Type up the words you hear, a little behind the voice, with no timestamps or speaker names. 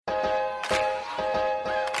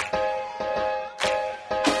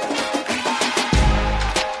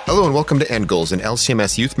Hello and welcome to End Goals, an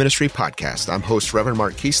LCMS Youth Ministry podcast. I'm host Reverend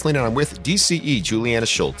Mark Kiesling, and I'm with DCE Juliana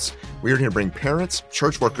Schultz. We are here to bring parents,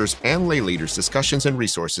 church workers, and lay leaders discussions and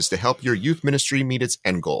resources to help your youth ministry meet its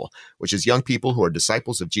end goal, which is young people who are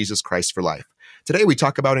disciples of Jesus Christ for life. Today, we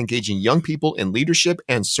talk about engaging young people in leadership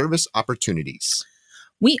and service opportunities.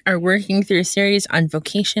 We are working through a series on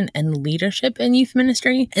vocation and leadership in youth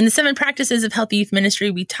ministry. In the 7 practices of healthy youth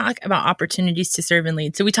ministry, we talk about opportunities to serve and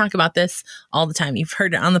lead. So we talk about this all the time. You've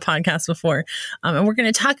heard it on the podcast before. And we're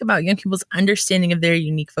going to talk about young people's understanding of their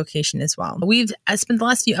unique vocation as well. We've spent the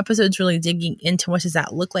last few episodes really digging into what does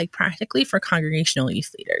that look like practically for congregational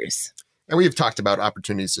youth leaders. And we've talked about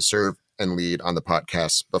opportunities to serve and lead on the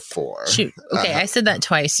podcast before. Shoot. Okay, I said that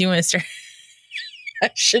twice. You want to start? I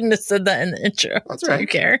shouldn't have said that in the intro. That's right. Do you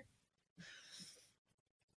care?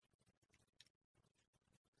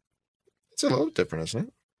 It's a little different, isn't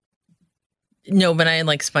it? No, but I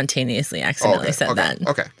accidentally said that.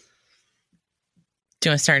 Okay. Do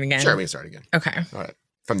you want to start again? Sure, we can start again. Okay. All right.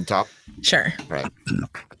 From the top? Sure. All right.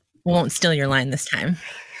 We won't steal your line this time.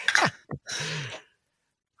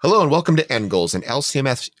 Hello and welcome to End Goals, an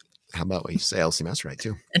LCMS. How about we say LCMS right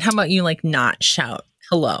too? And how about you not shout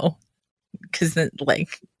hello? Because the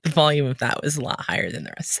volume of that was a lot higher than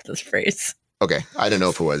the rest of this phrase. Okay. I don't know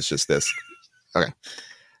if it was just this. Okay.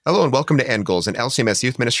 Hello and welcome to End Goals, an LCMS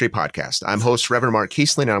Youth Ministry podcast. I'm host Reverend Mark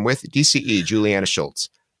Kiesling, and I'm with DCE Juliana Schultz.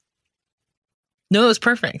 No, it was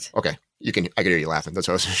perfect. Okay. I can hear you laughing. That's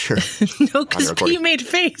what I wasn't sure. No, because Pete made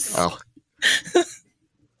face. Oh.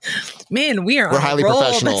 Man, we're highly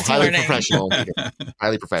professional. Highly professional.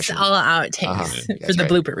 Highly professional. It's all outtakes for the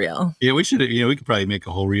blooper reel. Yeah, we should. We could probably make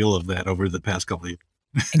a whole reel of that over the past couple of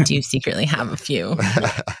years. I do secretly have a few.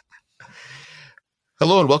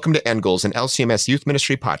 Hello and welcome to End Goals, an LCMS Youth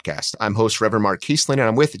Ministry podcast. I'm host Reverend Mark Kiesling, and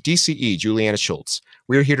I'm with DCE Juliana Schultz.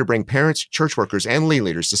 We are here to bring parents, church workers, and lay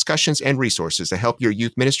leaders discussions and resources to help your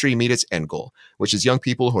youth ministry meet its end goal, which is young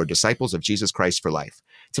people who are disciples of Jesus Christ for life.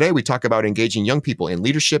 Today, we talk about engaging young people in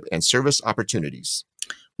leadership and service opportunities.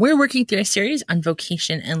 We're working through a series on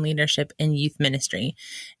vocation and leadership in youth ministry.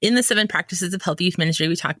 In the 7 practices of healthy youth ministry,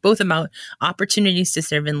 we talk both about opportunities to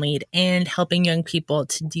serve and lead and helping young people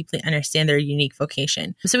to deeply understand their unique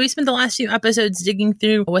vocation. So we spent the last few episodes digging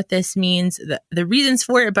through what this means, the reasons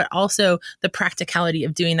for it, but also the practicality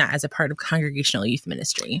of doing that as a part of congregational youth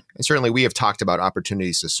ministry. And certainly we have talked about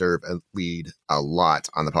opportunities to serve and lead a lot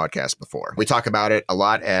on the podcast before. We talk about it a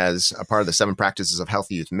lot as a part of the 7 practices of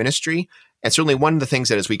healthy youth ministry. And certainly one of the things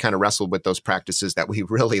that as we kind of wrestled with those practices that we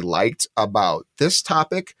really liked about this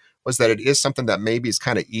topic was that it is something that maybe is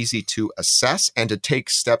kind of easy to assess and to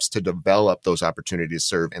take steps to develop those opportunities to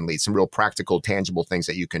serve and lead, some real practical, tangible things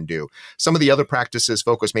that you can do. Some of the other practices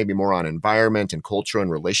focus maybe more on environment and culture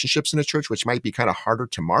and relationships in a church, which might be kind of harder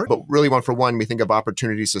to mark. But really, one for one, we think of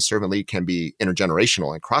opportunities to serve and lead can be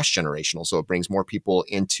intergenerational and cross-generational. So it brings more people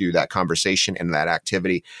into that conversation and that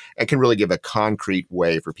activity and can really give a concrete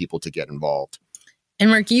way for people to get involved. And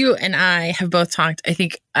Mark, you and I have both talked, I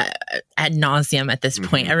think, ad nauseum at this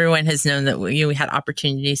point. Everyone has known that we had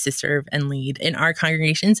opportunities to serve and lead in our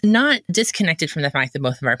congregations, not disconnected from the fact that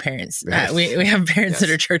both of our parents, we have parents that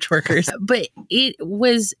are church workers. But it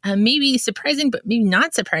was maybe surprising, but maybe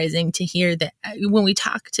not surprising to hear that when we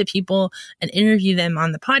talk to people and interview them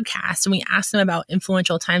on the podcast and we ask them about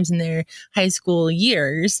influential times in their high school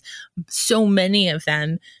years, so many of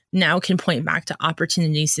them now can point back to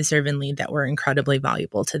opportunities to serve and lead that were incredibly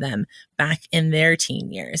valuable to them back in their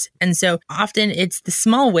teen years. And so often it's the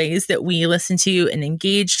small ways that we listen to and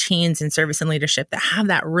engage teens in service and leadership that have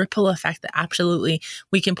that ripple effect that absolutely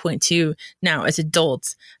we can point to now as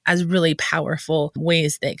adults as really powerful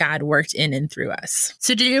ways that God worked in and through us.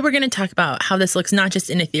 So today we're going to talk about how this looks not just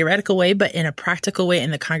in a theoretical way, but in a practical way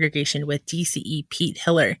in the congregation with DCE Pete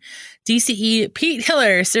Hiller. DCE Pete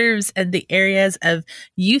Hiller serves at the areas of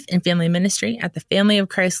youth and family ministry at the Family of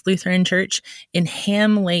Christ Lutheran Church in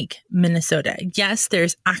Ham Lake, Minnesota. Yes,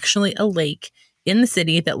 there's actually a lake in the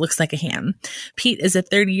city that looks like a ham. Pete is a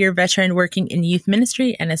 30-year veteran working in youth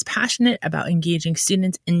ministry and is passionate about engaging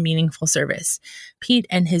students in meaningful service. Pete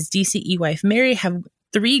and his DCE wife, Mary, have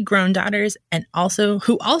 3 grown daughters and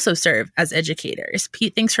who also serve as educators.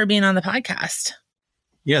 Pete, thanks for being on the podcast.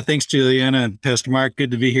 Yeah, thanks, Juliana and Pastor Mark. Good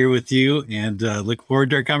to be here with you and look forward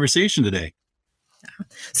to our conversation today.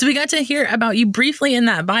 So we got to hear about you briefly in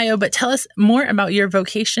that bio, but tell us more about your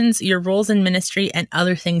vocations, your roles in ministry, and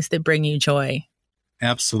other things that bring you joy.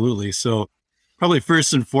 Absolutely. So probably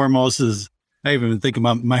first and foremost is I even think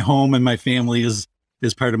about my home and my family is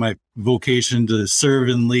part of my vocation to serve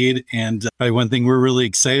and lead. And one thing we're really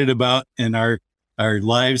excited about in our our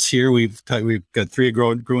lives here. We've got 3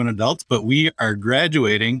 grown adults, but we are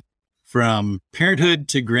graduating from parenthood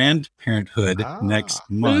to grandparenthood next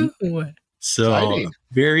month. Ooh. So Exciting.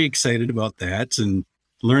 very excited about that and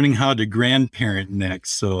learning how to grandparent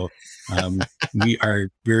next. So we are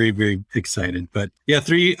very, very excited. But yeah,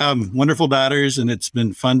 3 wonderful daughters, and it's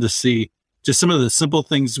been fun to see just some of the simple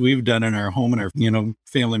things we've done in our home, and our,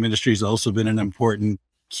 family ministry has also been an important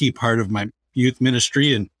key part of my youth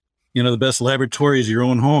ministry. And, the best laboratory is your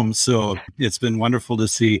own home. So it's been wonderful to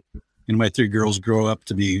see, my 3 girls grow up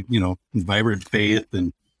to be, vibrant faith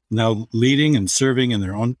and now leading and serving in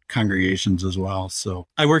their own congregations as well. So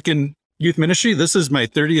I work in youth ministry. This is my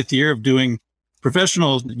 30th year of doing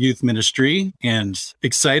professional youth ministry, and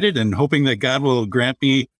excited and hoping that God will grant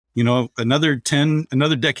me, another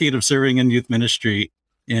decade of serving in youth ministry.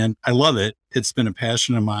 And I love it. It's been a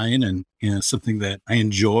passion of mine, and something that I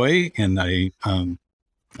enjoy, and I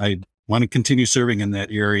want to continue serving in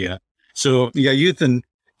that area. So yeah, youth and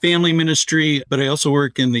family ministry, but I also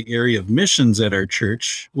work in the area of missions at our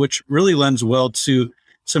church, which really lends well to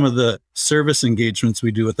some of the service engagements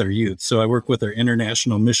we do with our youth. So I work with our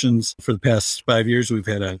international missions. For the past 5 years, we've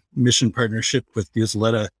had a mission partnership with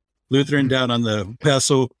Ysleta Lutheran down on the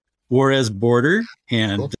Paso Juarez border,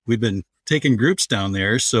 and cool. We've been taking groups down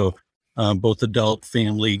there. So both adult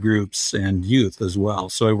family groups and youth as well.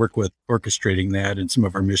 So I work with orchestrating that and some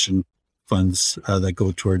of our mission funds that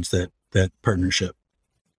go towards that partnership.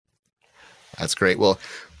 That's great. Well,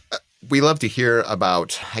 we love to hear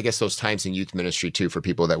about, I guess, those times in youth ministry too, for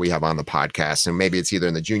people that we have on the podcast. And maybe it's either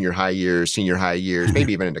in the junior high years, senior high years,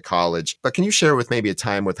 maybe even into college. But can you share with maybe a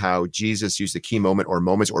time with how Jesus used a key moment or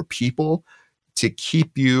moments or people to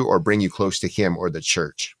keep you or bring you close to him or the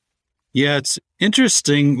church? Yeah, it's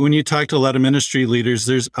interesting when you talk to a lot of ministry leaders,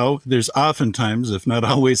 there's oftentimes, if not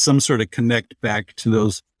always, some sort of connect back to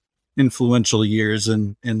those influential years.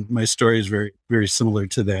 And my story is very, very similar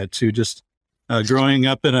to that too. Just growing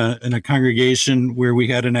up in a congregation where we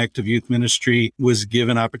had an active youth ministry, was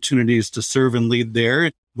given opportunities to serve and lead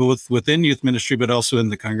there, both within youth ministry, but also in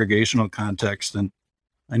the congregational context. And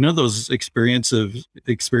I know those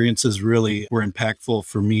experiences really were impactful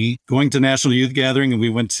for me. Going to National Youth Gathering, and we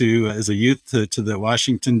went to, as a youth, to the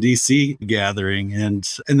Washington, D.C. gathering. And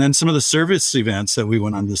then some of the service events that we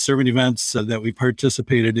went on, the servant events that we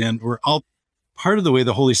participated in, were all part of the way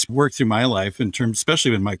the Holy Spirit worked through my life in terms,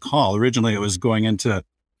 especially with my call. Originally, I was going into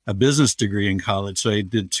a business degree in college. So I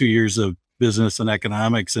did 2 years of business and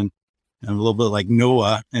economics, and a little bit like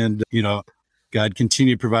Noah. And, God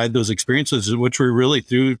continued to provide those experiences, which were really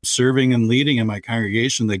through serving and leading in my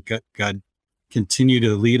congregation, that God continued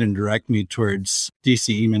to lead and direct me towards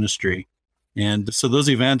DCE ministry. And so those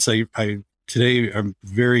events I today are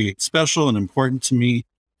very special and important to me.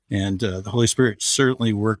 And the Holy Spirit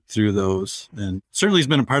certainly worked through those, and certainly has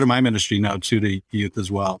been a part of my ministry now too, to youth as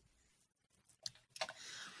well.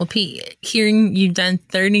 Well, Pete, hearing you've done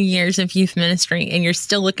 30 years of youth ministry and you're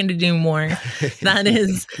still looking to do more, that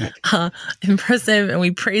is impressive. And we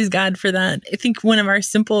praise God for that. I think one of our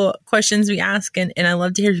simple questions we ask, and I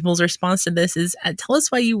love to hear people's response to this, is tell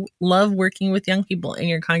us why you love working with young people in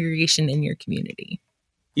your congregation, in your community.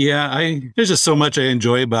 Yeah, there's just so much I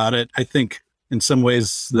enjoy about it. I think in some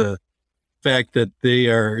ways the fact that they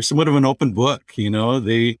are somewhat of an open book,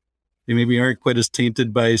 they maybe aren't quite as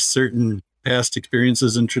tainted by certain past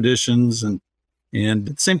experiences and traditions, and at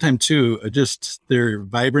the same time too, just their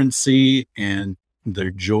vibrancy and their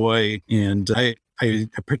joy. And I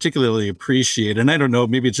particularly appreciate, and I don't know,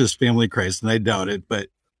 maybe it's just family Christ, and I doubt it, but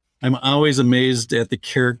I'm always amazed at the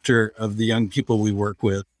character of the young people we work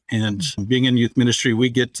with. And being in youth ministry, we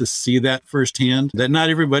get to see that firsthand, that not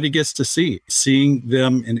everybody gets to see. Seeing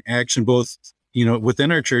them in action, both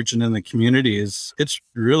within our church and in the community, it's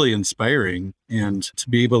really inspiring. And to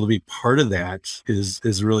be able to be part of that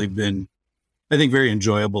is really been, I think, very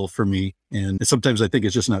enjoyable for me. And sometimes I think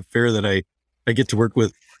it's just not fair that I get to work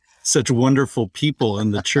with such wonderful people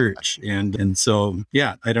in the church. And so,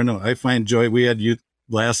 yeah, I don't know. I find joy. We had youth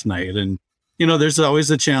last night, and, there's always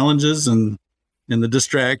the challenges and the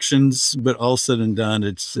distractions, but all said and done,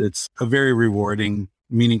 it's a very rewarding,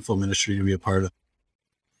 meaningful ministry to be a part of.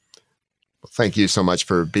 Thank you so much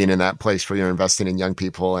for being in that place where you're investing in young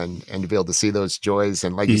people and to be able to see those joys.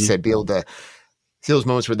 And like you said, be able to see those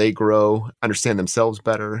moments where they grow, understand themselves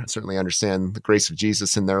better, certainly understand the grace of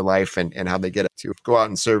Jesus in their life, and how they get to go out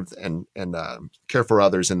and serve and care for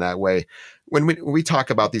others in that way. When we talk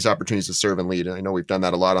about these opportunities to serve and lead, and I know we've done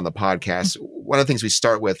that a lot on the podcast, one of the things we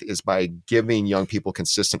start with is by giving young people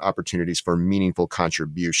consistent opportunities for meaningful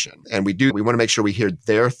contribution. And we want to make sure we hear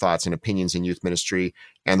their thoughts and opinions in youth ministry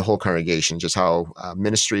and the whole congregation, just how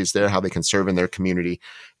ministry is there, how they can serve in their community.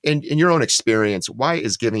 In your own experience, why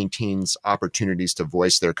is giving teens opportunities to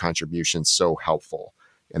voice their contributions so helpful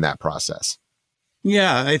in that process?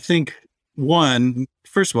 Yeah, I think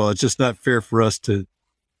first of all, it's just not fair for us to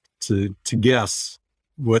guess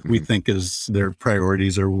what we think is their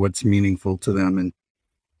priorities or what's meaningful to them. And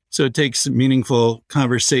so it takes meaningful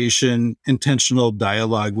conversation, intentional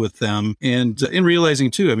dialogue with them. And in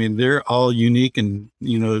realizing too, I mean, they're all unique and,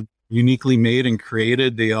 uniquely made and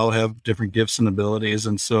created. They all have different gifts and abilities.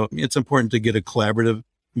 And so it's important to get a collaborative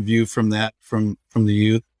view from that, from the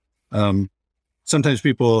youth. Sometimes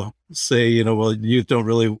people say, well, youth don't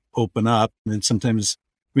really open up. And sometimes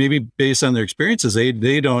maybe based on their experiences,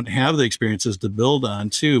 they don't have the experiences to build on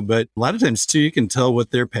too. But a lot of times too, you can tell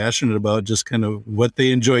what they're passionate about, just kind of what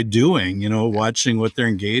they enjoy doing, watching what they're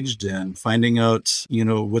engaged in, finding out,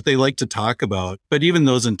 what they like to talk about. But even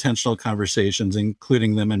those intentional conversations,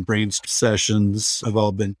 including them in brain sessions, have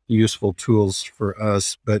all been useful tools for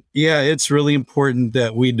us. But yeah, it's really important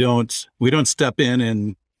that we don't step in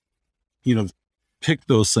and, pick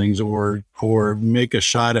those things or make a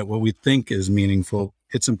shot at what we think is meaningful.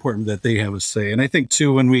 It's important that they have a say. And I think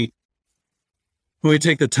too, when we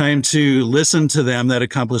take the time to listen to them, that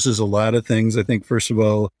accomplishes a lot of things. I think, first of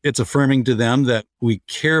all, it's affirming to them that we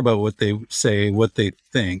care about what they say, what they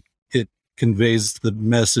think. It conveys the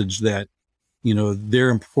message that, they're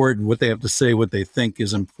important, what they have to say, what they think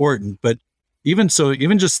is important. But even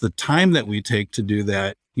just the time that we take to do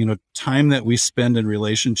that, time that we spend in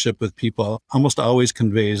relationship with people almost always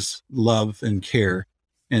conveys love and care.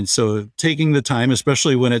 And so taking the time,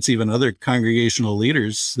 especially when it's even other congregational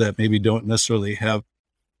leaders that maybe don't necessarily have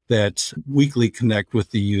that weekly connect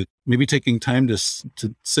with the youth, maybe taking time to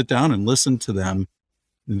sit down and listen to them,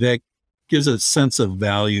 that gives a sense of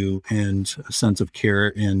value and a sense of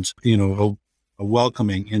care and, a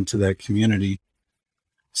welcoming into that community.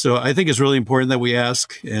 So I think it's really important that we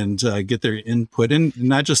ask and get their input, and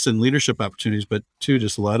not just in leadership opportunities, but too,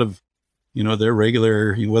 just a lot of, their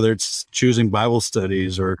regular, whether it's choosing Bible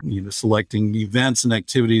studies or, selecting events and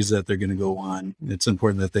activities that they're going to go on. It's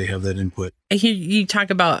important that they have that input. I hear you talk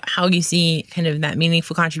about how you see kind of that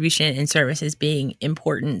meaningful contribution and service as being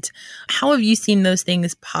important. How have you seen those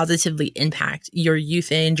things positively impact your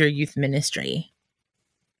youth and your youth ministry?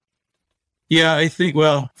 Yeah, I think,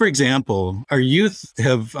 for example, our youth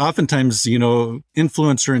have oftentimes,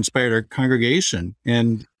 influenced or inspired our congregation.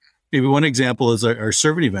 And maybe one example is our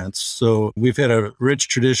servant events. So we've had a rich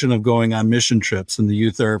tradition of going on mission trips, and the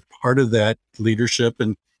youth are part of that leadership.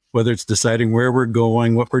 And whether it's deciding where we're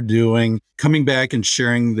going, what we're doing, coming back and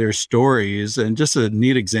sharing their stories, and just a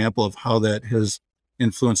neat example of how that has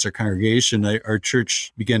influenced our congregation. Our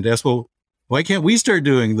church began to ask, well, why can't we start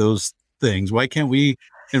doing those things? Why can't we?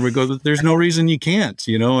 And we go, there's no reason you can't,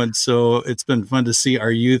 and so it's been fun to see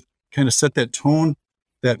our youth kind of set that tone,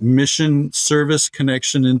 that mission service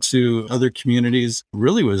connection into other communities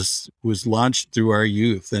really was launched through our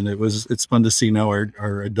youth. And it's fun to see now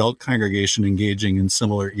our adult congregation engaging in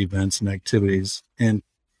similar events and activities. And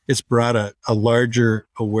it's brought a larger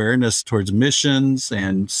awareness towards missions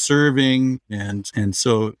and serving. And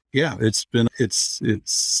so, yeah, it's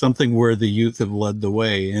something where the youth have led the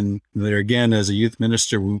way. And there again, as a youth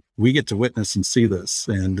minister, we get to witness and see this.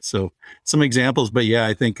 And so some examples, but yeah,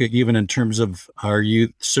 I think even in terms of our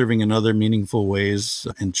youth serving in other meaningful ways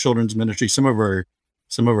in children's ministry, some of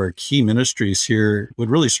our key ministries here would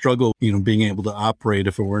really struggle, being able to operate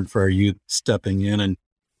if it weren't for our youth stepping in and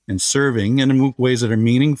serving and in ways that are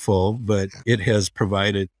meaningful, but it has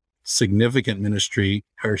provided significant ministry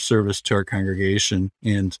or service to our congregation.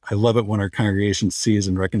 And I love it when our congregation sees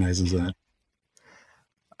and recognizes that.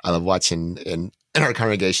 I love watching in our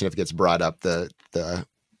congregation, if it gets brought up, the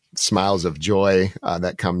smiles of joy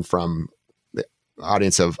that come from the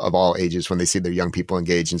audience of all ages when they see their young people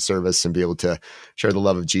engage in service and be able to share the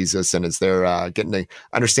love of Jesus. And as they're getting to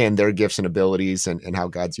understand their gifts and abilities and how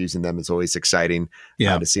God's using them, is always exciting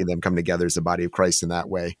to see them come together as the body of Christ in that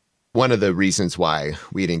way. One of the reasons why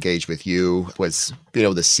we'd engage with you was being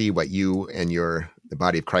able to see what you and the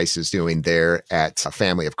body of Christ is doing there at a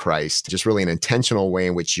Family of Christ, just really an intentional way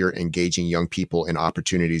in which you're engaging young people in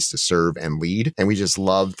opportunities to serve and lead. And we just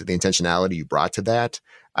loved the intentionality you brought to that.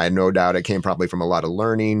 I have no doubt it came probably from a lot of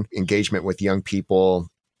learning, engagement with young people,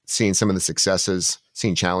 seeing some of the successes,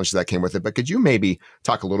 seeing challenges that came with it. But could you maybe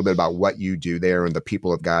talk a little bit about what you do there and the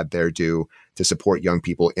people of God there do to support young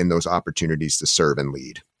people in those opportunities to serve and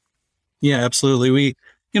lead? Yeah, absolutely.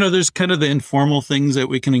 There's kind of the informal things that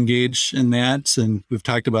we can engage in that. And we've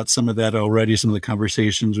talked about some of that already, some of the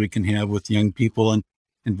conversations we can have with young people and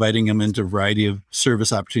inviting them into a variety of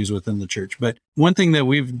service opportunities within the church. But one thing that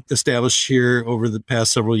we've established here over the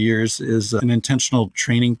past several years is an intentional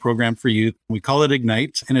training program for youth. We call it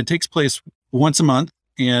Ignite, and it takes place once a month.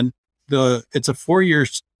 And it's a 4-year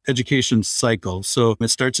education cycle. So it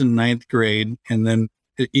starts in 9th grade, and then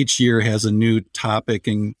each year has a new topic.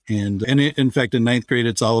 In fact, in 9th grade,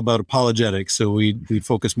 it's all about apologetics. So we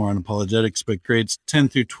focus more on apologetics, but grades 10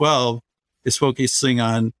 through 12 is focusing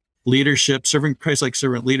on leadership, serving Christ-like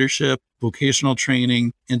servant leadership, vocational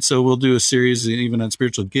training. And so we'll do a series even on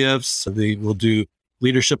spiritual gifts. We'll do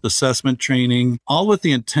leadership assessment training, all with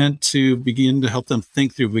the intent to begin to help them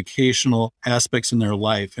think through vocational aspects in their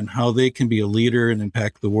life and how they can be a leader and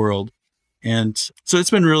impact the world. And so it's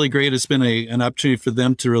been really great. It's been an opportunity for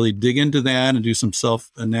them to really dig into that and do some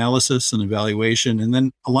self-analysis and evaluation. And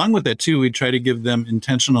then along with that too, we try to give them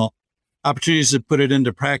intentional opportunities to put it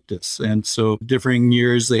into practice. And so differing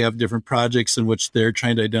years, they have different projects in which they're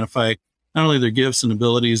trying to identify not only their gifts and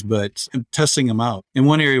abilities, but testing them out. And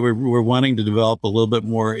one area we're wanting to develop a little bit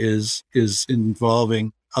more is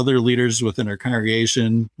involving other leaders within our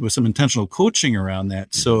congregation with some intentional coaching around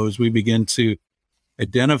that. So as we begin to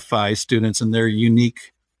identify students and their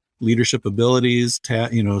unique leadership abilities,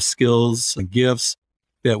 skills, gifts,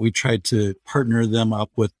 that we try to partner them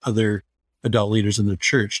up with other adult leaders in the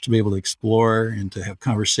church to be able to explore and to have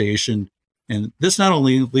conversation. And this not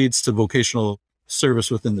only leads to vocational service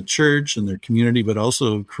within the church and their community, but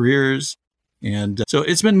also careers. And so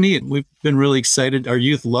it's been neat. We've been really excited. Our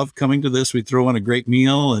youth love coming to this. We throw on a great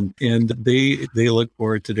meal and they look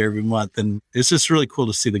forward to it every month. And it's just really cool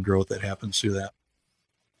to see the growth that happens through that.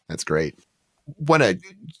 That's great. Want to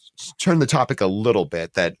turn the topic a little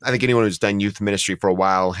bit, that I think anyone who's done youth ministry for a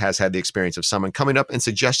while has had the experience of someone coming up and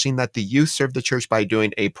suggesting that the youth serve the church by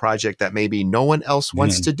doing a project that maybe no one else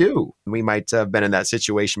wants to do. We might have been in that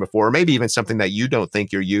situation before, or maybe even something that you don't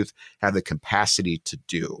think your youth have the capacity to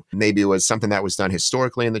do. Maybe it was something that was done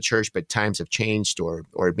historically in the church, but times have changed, or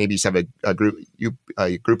maybe you have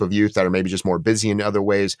a group of youth that are maybe just more busy in other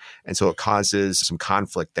ways, and so it causes some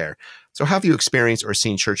conflict there. So have you experienced or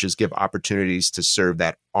seen churches give opportunities to serve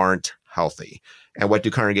that aren't healthy? And what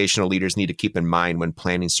do congregational leaders need to keep in mind when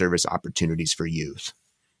planning service opportunities for youth?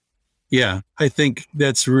 Yeah, I think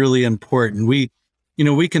that's really important. We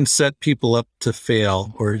can set people up to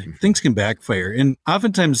fail, or things can backfire. And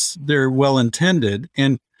oftentimes they're well-intended.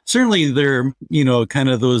 And certainly they're, kind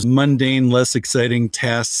of those mundane, less exciting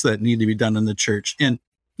tasks that need to be done in the church. And,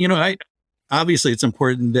 obviously it's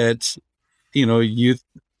important that, youth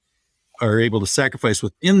are able to sacrifice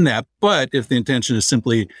within that. But if the intention is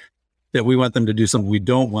simply that we want them to do something we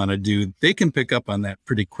don't want to do, they can pick up on that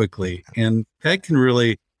pretty quickly. And that can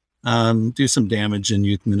really do some damage in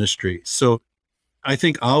youth ministry. So I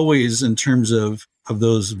think always in terms of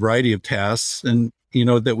those variety of tasks, and,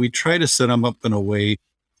 that we try to set them up in a way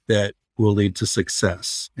that will lead to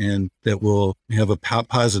success and that will have a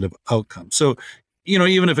positive outcome. So,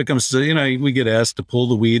 even if it comes to, we get asked to pull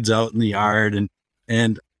the weeds out in the yard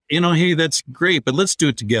and hey, that's great, but let's do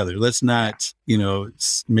it together. Let's not,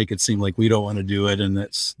 make it seem like we don't want to do it and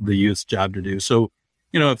that's the youth's job to do. So,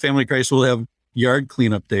 at Family Christ, we'll have yard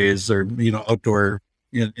cleanup days or, outdoor,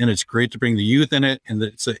 and it's great to bring the youth in it. And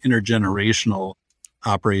it's an intergenerational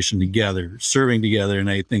operation together, serving together. And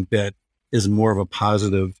I think that is more of a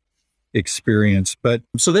positive experience. But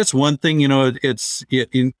so that's one thing, we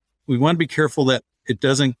want to be careful that it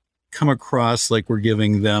doesn't come across like we're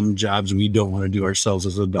giving them jobs we don't want to do ourselves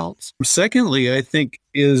as adults. Secondly, I think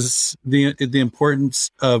is the importance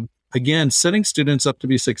of, again, setting students up to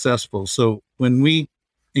be successful. So when we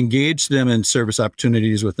engage them in service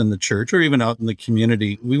opportunities within the church or even out in the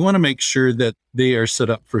community, we want to make sure that they are set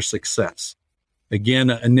up for success. Again,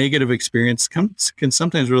 a negative experience can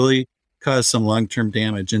sometimes really cause some long-term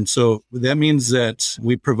damage. And so that means that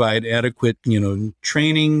we provide adequate,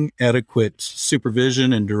 training, adequate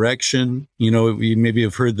supervision and direction. You maybe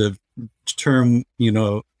have heard the term,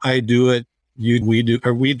 I do it, we do,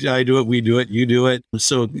 or I do it, we do it, you do it.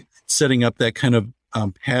 So setting up that kind of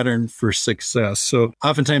pattern for success. So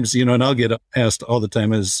oftentimes, and I'll get asked all the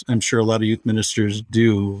time, as I'm sure a lot of youth ministers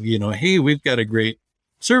do, hey, we've got a great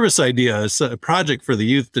service idea, a project for the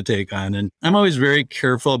youth to take on. And I'm always very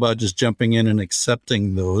careful about just jumping in and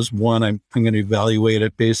accepting those. One, I'm going to evaluate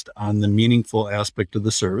it based on the meaningful aspect of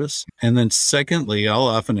the service. And then secondly, I'll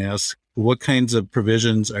often ask, what kinds of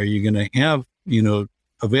provisions are you going to have,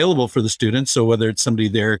 available for the students? So whether it's somebody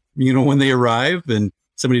there, when they arrive and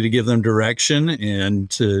somebody to give them direction and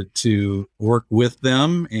to work with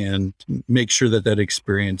them and make sure that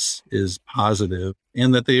experience is positive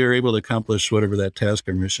and that they are able to accomplish whatever that task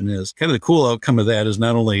or mission is. Kind of the cool outcome of that is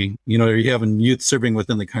not only, are you having youth serving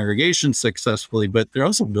within the congregation successfully, but they're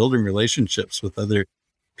also building relationships with other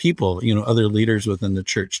people, other leaders within the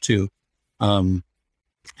church too.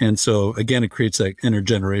 And so again, it creates that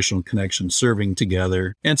intergenerational connection, serving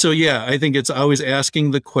together. And so, I think it's always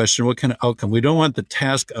asking the question, what kind of outcome? We don't want the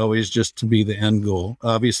task always just to be the end goal.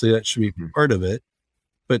 Obviously, that should be part of it.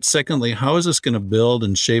 But secondly, how is this going to build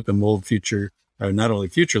and shape and mold not only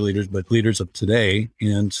future leaders, but leaders of today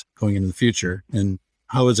and going into the future? And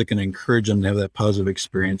how is it going to encourage them to have that positive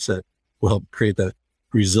experience that will help create that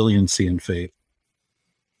resiliency and faith?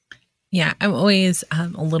 Yeah, I'm always a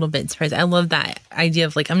little bit surprised. I love that idea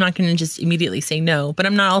of I'm not going to just immediately say no, but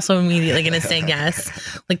I'm not also immediately going to say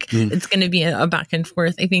yes. It's going to be a back and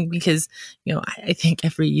forth, I think, because, I think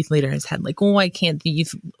every youth leader has had why can't the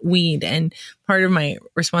youth lead? And part of my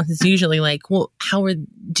response is usually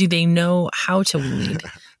do they know how to lead?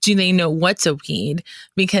 Do they know what to weed?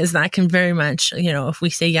 Because that can very much, if we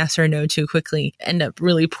say yes or no too quickly, end up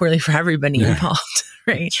really poorly for everybody involved.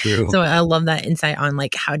 Right. True. So I love that insight on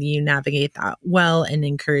how do you navigate that well and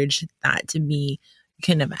encourage that to be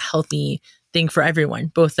kind of a healthy thing for everyone,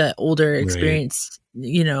 both the older experienced,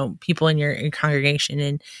 people in your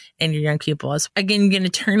congregation and your young people. Again, going to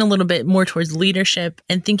turn a little bit more towards leadership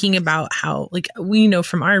and thinking about how, we know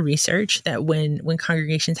from our research that when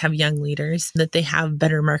congregations have young leaders, that they have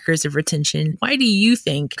better markers of retention. Why do you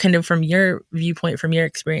think, kind of from your viewpoint, from your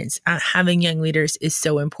experience, having young leaders is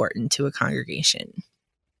so important to a congregation?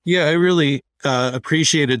 Yeah, I really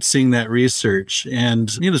appreciated seeing that research. And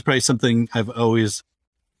it's probably something I've always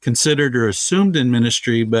considered or assumed in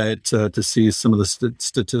ministry, but to see some of the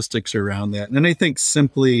statistics around that. And I think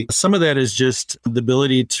simply some of that is just the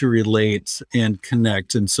ability to relate and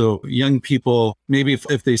connect. And so young people, maybe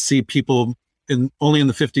if they see people only in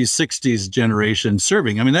the 50s, 60s generation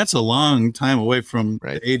serving, that's a long time away from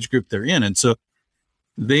the age group they're in. And so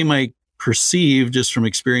they might perceive just from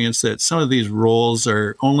experience that some of these roles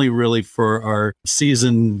are only really for our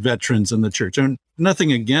seasoned veterans in the church. And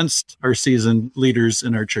nothing against our seasoned leaders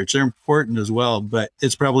in our church. They're important as well, but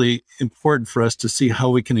it's probably important for us to see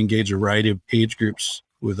how we can engage a variety of age groups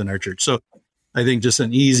within our church. So I think just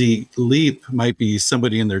an easy leap might be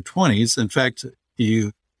somebody in their 20s. In fact,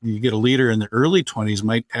 you get a leader in the early 20s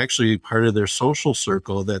might actually be part of their social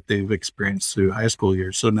circle that they've experienced through high school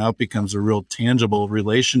years. So now it becomes a real tangible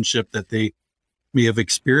relationship that they may have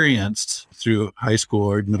experienced through high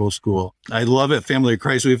school or middle school. I love at Family of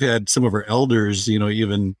Christ, we've had some of our elders,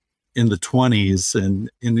 even in the 20s. And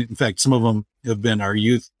in fact, some of them have been our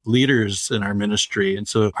youth leaders in our ministry. And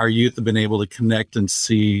so our youth have been able to connect and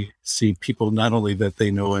see people not only that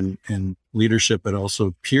they know in leadership, but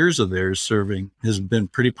also peers of theirs serving has been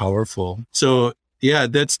pretty powerful. So yeah,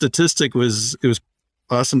 that statistic it was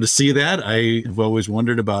awesome to see that. I have always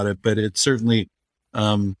wondered about it, but it certainly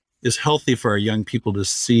is healthy for our young people to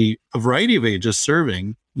see a variety of ages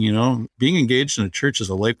serving. Being engaged in a church is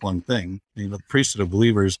a lifelong thing. The priesthood of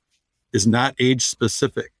believers is not age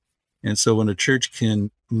specific. And so when a church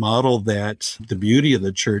can model that, the beauty of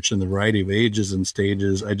the church and the variety of ages and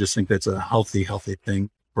stages, I just think that's a healthy thing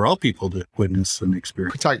for all people to witness and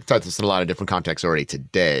experience. We talked this in a lot of different contexts already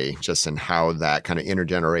today, just in how that kind of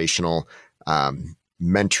intergenerational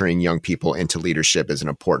mentoring young people into leadership is an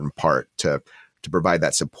important part to provide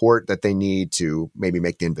that support that they need, to maybe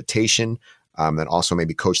make the invitation, and also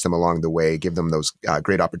maybe coach them along the way, give them those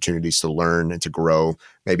great opportunities to learn and to grow,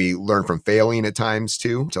 maybe learn from failing at times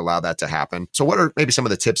too, to allow that to happen. So what are maybe some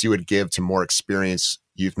of the tips you would give to more experienced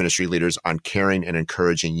youth ministry leaders on caring and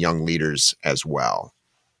encouraging young leaders as well?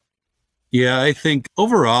 Yeah, I think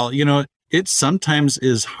overall, it sometimes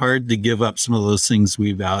is hard to give up some of those things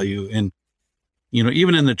we value. And,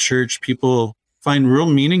 even in the church, people find real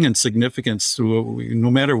meaning and significance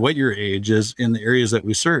no matter what your age is in the areas that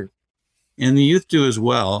we serve. And the youth do as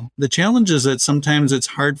well. The challenge is that sometimes it's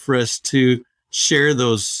hard for us to share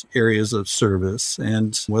those areas of service.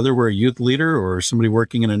 And whether we're a youth leader or somebody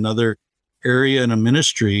working in another area in a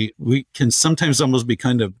ministry, we can sometimes almost be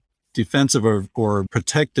kind of defensive or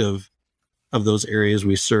protective of those areas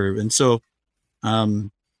we serve. And so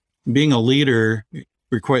being a leader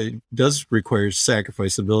does require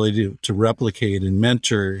sacrifice, ability to replicate and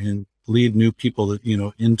mentor and lead new people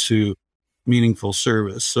into meaningful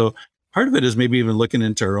service. So part of it is maybe even looking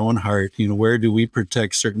into our own heart, where do we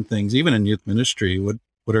protect certain things, even in youth ministry?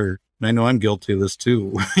 What are, and I know I'm guilty of this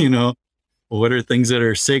too, what are things that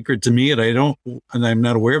are sacred to me and I'm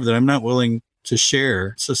not aware of, that I'm not willing to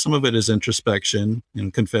share. So some of it is introspection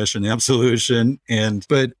and confession, absolution.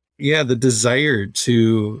 But yeah, the desire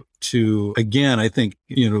to again, I think,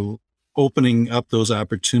 opening up those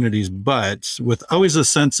opportunities, but with always a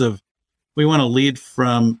sense of, we want to lead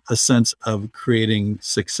from a sense of creating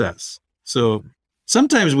success. So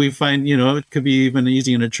sometimes we find, it could be even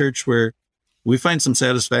easy in a church where we find some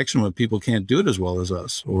satisfaction when people can't do it as well as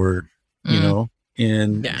us, or,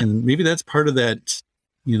 and maybe that's part of that,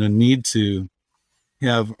 need to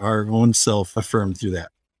have our own self affirmed through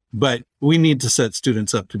that. But we need to set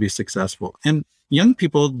students up to be successful. And young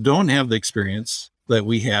people don't have the experience that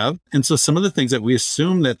we have. And so some of the things that we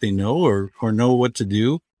assume that they know or know what to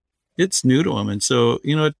do, it's new to them. And so,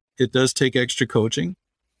 it does take extra coaching.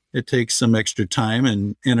 It takes some extra time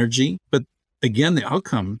and energy. But again, the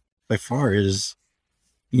outcome by far is,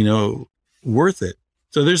 worth it.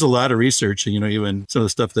 So there's a lot of research, even some of the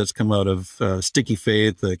stuff that's come out of Sticky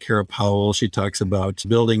Faith, Kara Powell, she talks about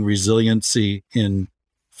building resiliency in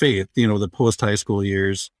faith, the post-high school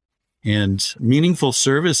years. And meaningful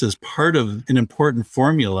service is part of an important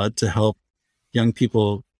formula to help young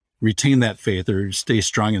people retain that faith or stay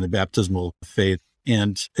strong in the baptismal faith.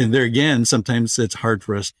 And there again, sometimes it's hard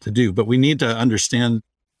for us to do, but we need to understand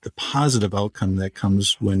the positive outcome that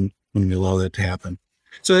comes when we allow that to happen.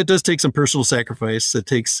 So it does take some personal sacrifice. It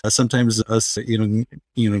takes sometimes us,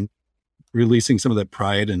 releasing some of that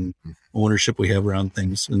pride and ownership we have around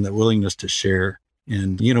things and that willingness to share.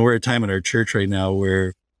 And, we're at a time in our church right now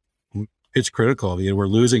where it's critical. We're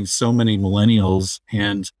losing so many millennials,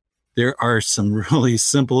 and there are some really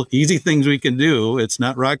simple, easy things we can do. It's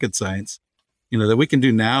not rocket science, that we can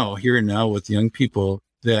do now, here and now with young people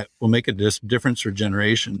that will make a difference for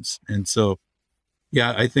generations. And so,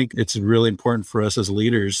 yeah, I think it's really important for us as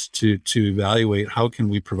leaders to evaluate how can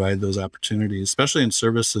we provide those opportunities, especially in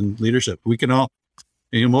service and leadership. We can all,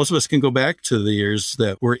 most of us can go back to the years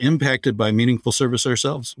that were impacted by meaningful service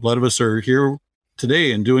ourselves. A lot of us are here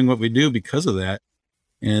today and doing what we do because of that.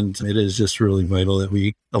 And it is just really vital that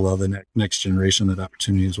we allow the next generation that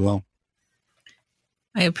opportunity as well.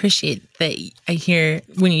 I appreciate that. I hear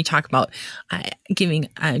when you talk about giving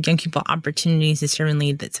young people opportunities to serve and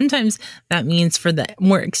lead, that sometimes that means for the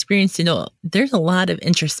more experienced adult, there's a lot of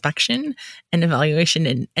introspection and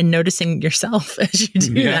evaluation and noticing yourself as you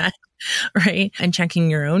do that. Right. And checking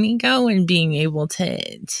your own ego and being able to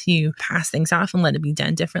pass things off and let it be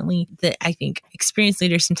done differently. That I think experienced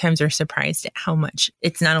leaders sometimes are surprised at how much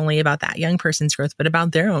it's not only about that young person's growth, but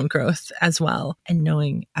about their own growth as well. And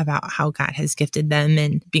knowing about how God has gifted them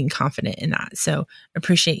and being confident in that. So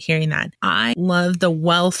appreciate hearing that. I love the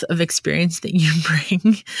wealth of experience that you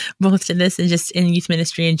bring both to this and just in youth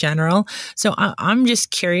ministry in general. So I'm just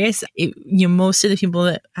curious, most of the people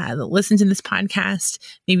that listen to this podcast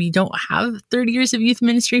maybe don't have 30 years of youth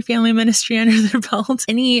ministry, family ministry under their belt.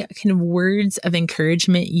 Any kind of words of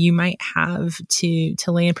encouragement you might have to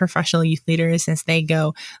lay in professional youth leaders as they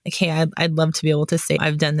go, like, hey, I'd love to be able to say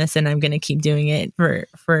I've done this and I'm going to keep doing it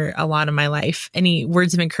for a lot of my life. Any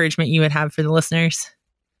words of encouragement you would have for the listeners?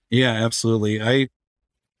 Yeah, absolutely.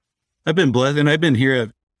 I've been blessed, and I've been here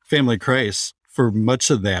at Family Christ for much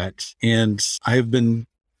of that. And I've been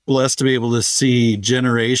blessed to be able to see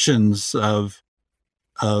generations of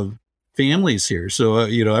families here. So,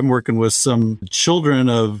 I'm working with some children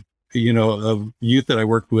of youth that I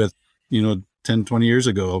worked with, 10, 20 years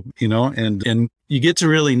ago, and you get to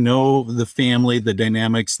really know the family, the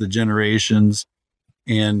dynamics, the generations,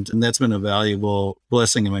 and that's been a valuable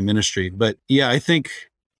blessing in my ministry. But yeah, I think,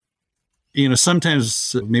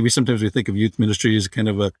 sometimes we think of youth ministry as kind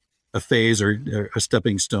of a phase or a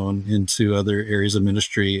stepping stone into other areas of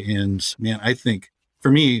ministry. And man, I think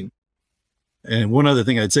for me, and one other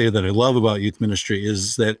thing I'd say that I love about youth ministry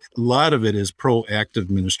is that a lot of it is proactive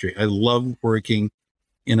ministry. I love working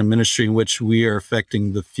in a ministry in which we are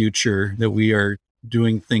affecting the future, that we are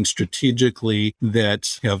doing things strategically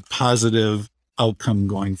that have positive outcome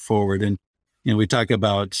going forward. And, we talk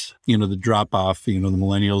about, the drop off, the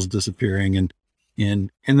millennials disappearing and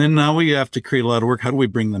then now we have to create a lot of work. How do we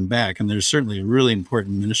bring them back? And there's certainly a really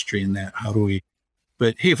important ministry in that.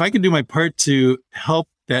 But hey, if I can do my part to help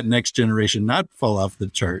that next generation not fall off the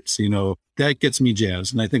charts, that gets me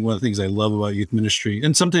jazzed. And I think one of the things I love about youth ministry,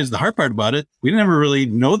 and sometimes the hard part about it, we never really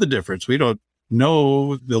know the difference. We don't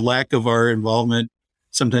know the lack of our involvement,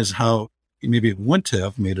 sometimes how maybe it wouldn't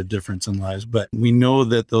have made a difference in lives, but we know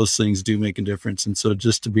that those things do make a difference. And so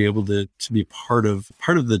just to be able to be part of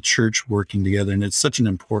the church working together, and it's such an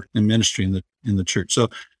important ministry in the church. So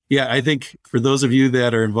yeah, I think for those of you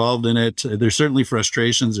that are involved in it, there's certainly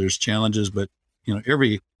frustrations, there's challenges, but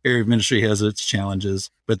every area of ministry has its challenges,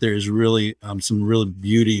 but there's really some real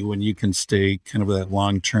beauty when you can stay kind of that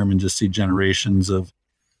long term and just see generations of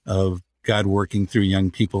God working through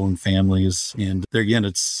young people and families. And there again,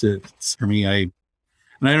 it's for me, and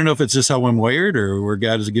I don't know if it's just how I'm wired or where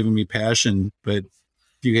God has given me passion, but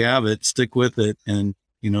if you have it, stick with it, and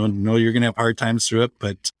know you're going to have hard times through it,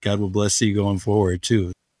 but God will bless you going forward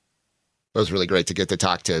too. It was really great to get to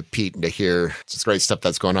talk to Pete and to hear this great stuff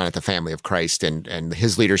that's going on at the Family of Christ and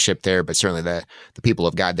his leadership there, but certainly the people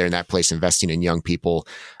of God there in that place, investing in young people,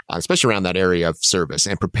 especially around that area of service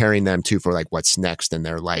and preparing them too for like what's next in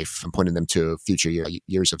their life and pointing them to future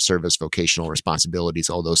years of service, vocational responsibilities,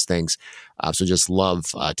 all those things. So just love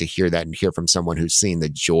to hear that and hear from someone who's seen the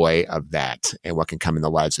joy of that and what can come in the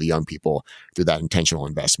lives of young people through that intentional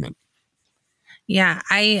investment. Yeah,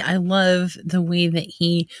 I love the way that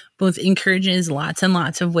he both encourages lots and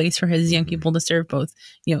lots of ways for his young people to serve, both,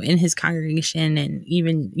 in his congregation and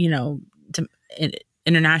even,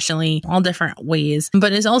 internationally, all different ways,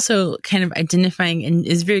 but is also kind of identifying and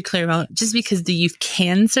is very clear about just because the youth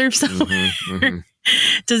can serve somewhere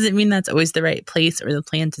doesn't mean that's always the right place or the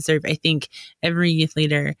plan to serve. I think every youth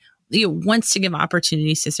leader wants to give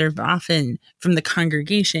opportunities to serve, but often from the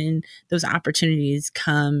congregation, those opportunities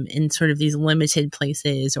come in sort of these limited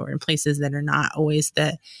places or in places that are not always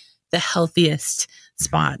the healthiest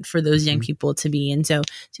spot for those young people to be. And so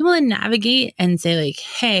to be able to navigate and say like,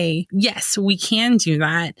 hey, yes, we can do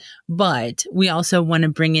that, but we also want to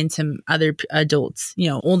bring in some other adults,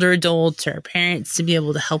 older adults or parents to be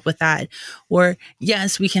able to help with that. Or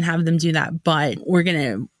yes, we can have them do that, but we're going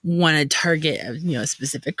to want to target, a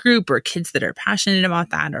specific group or kids that are passionate about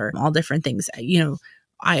that or all different things.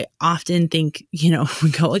 I often think,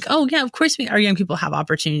 we go like, oh yeah, of course our young people have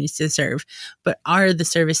opportunities to serve, but are the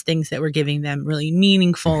service things that we're giving them really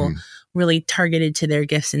meaningful, really targeted to their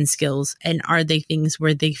gifts and skills? And are they things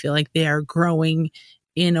where they feel like they are growing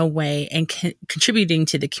in a way and contributing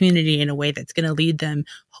to the community in a way that's going to lead them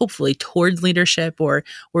hopefully towards leadership or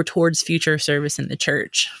towards future service in the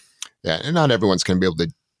church? Yeah. And not everyone's going to be able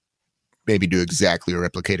to maybe do exactly or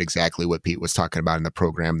replicate exactly what Pete was talking about in the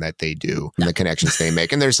program that they do and the connections they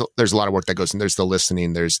make. And there's a lot of work that goes in. There's the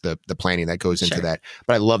listening, there's the planning that goes into that.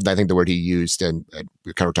 But I loved, I think the word he used, and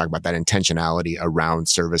we kind of talking about that intentionality around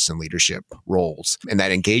service and leadership roles and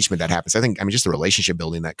that engagement that happens. Just the relationship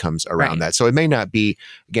building that comes around that. So it may not be,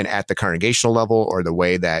 again, at the congregational level or the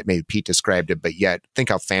way that maybe Pete described it, but yet think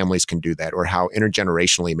how families can do that or how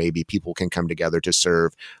intergenerationally maybe people can come together to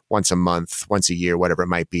serve once a month, once a year, whatever it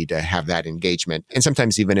might be, to have that engagement. And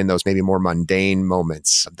sometimes even in those maybe more mundane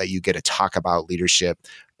moments that you get to talk about leadership,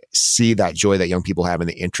 see that joy that young people have and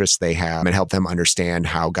the interests they have and help them understand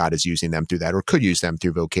how God is using them through that or could use them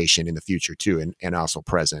through vocation in the future too, and also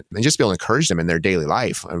present. And just be able to encourage them in their daily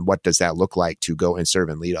life. And what does that look like to go and serve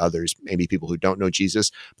and lead others, maybe people who don't know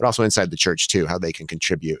Jesus, but also inside the church too, how they can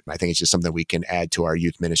contribute. I think it's just something we can add to our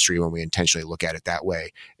youth ministry when we intentionally look at it that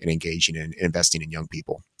way and engaging and investing in young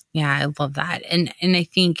people. Yeah, I love that. And I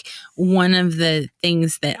think one of the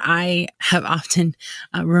things that I have often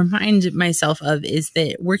reminded myself of is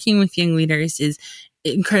that working with young leaders is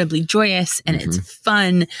incredibly joyous and it's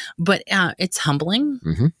fun, but it's humbling.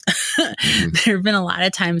 There have been a lot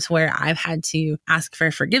of times where I've had to ask for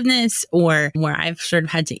forgiveness or where I've sort of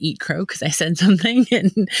had to eat crow because I said something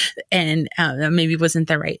and maybe wasn't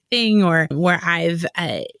the right thing, or where I've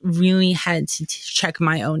really had to check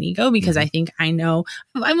my own ego because I think I know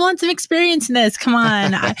I have lots of experience in this. Come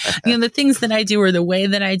on. The things that I do or the way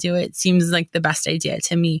that I do it seems like the best idea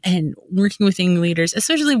to me. And working with young leaders,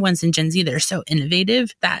 especially ones in Gen Z that are so innovative,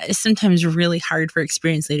 that is sometimes really hard for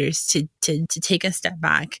experienced leaders to take a step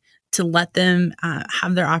back, to let them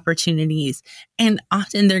have their opportunities. And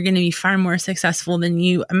often they're going to be far more successful than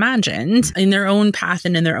you imagined in their own path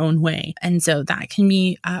and in their own way. And so that can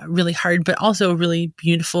be really hard, but also a really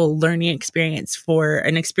beautiful learning experience for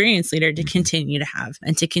an experienced leader to continue to have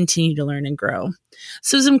and to continue to learn and grow.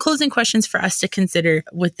 So some closing questions for us to consider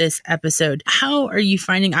with this episode. How are you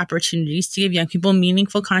finding opportunities to give young people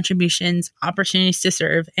meaningful contributions, opportunities to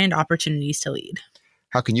serve, and opportunities to lead?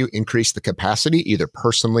 How can you increase the capacity, either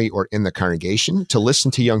personally or in the congregation, to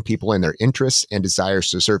listen to young people and their interests and desires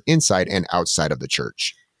to serve inside and outside of the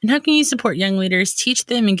church? And how can you support young leaders, teach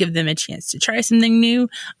them and give them a chance to try something new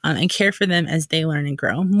and care for them as they learn and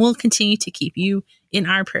grow? We'll continue to keep you in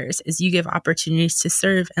our prayers as you give opportunities to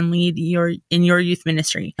serve and lead in your youth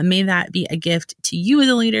ministry. And may that be a gift to you as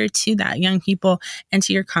a leader, to that young people, and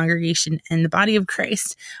to your congregation and the body of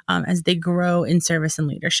Christ as they grow in service and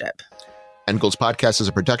leadership. End Goals Podcast is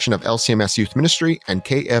a production of LCMS Youth Ministry and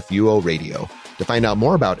KFUO Radio. To find out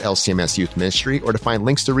more about LCMS Youth Ministry or to find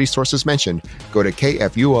links to resources mentioned, go to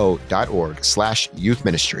kfuo.org/youth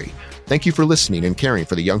ministry. Thank you for listening and caring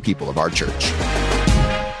for the young people of our church.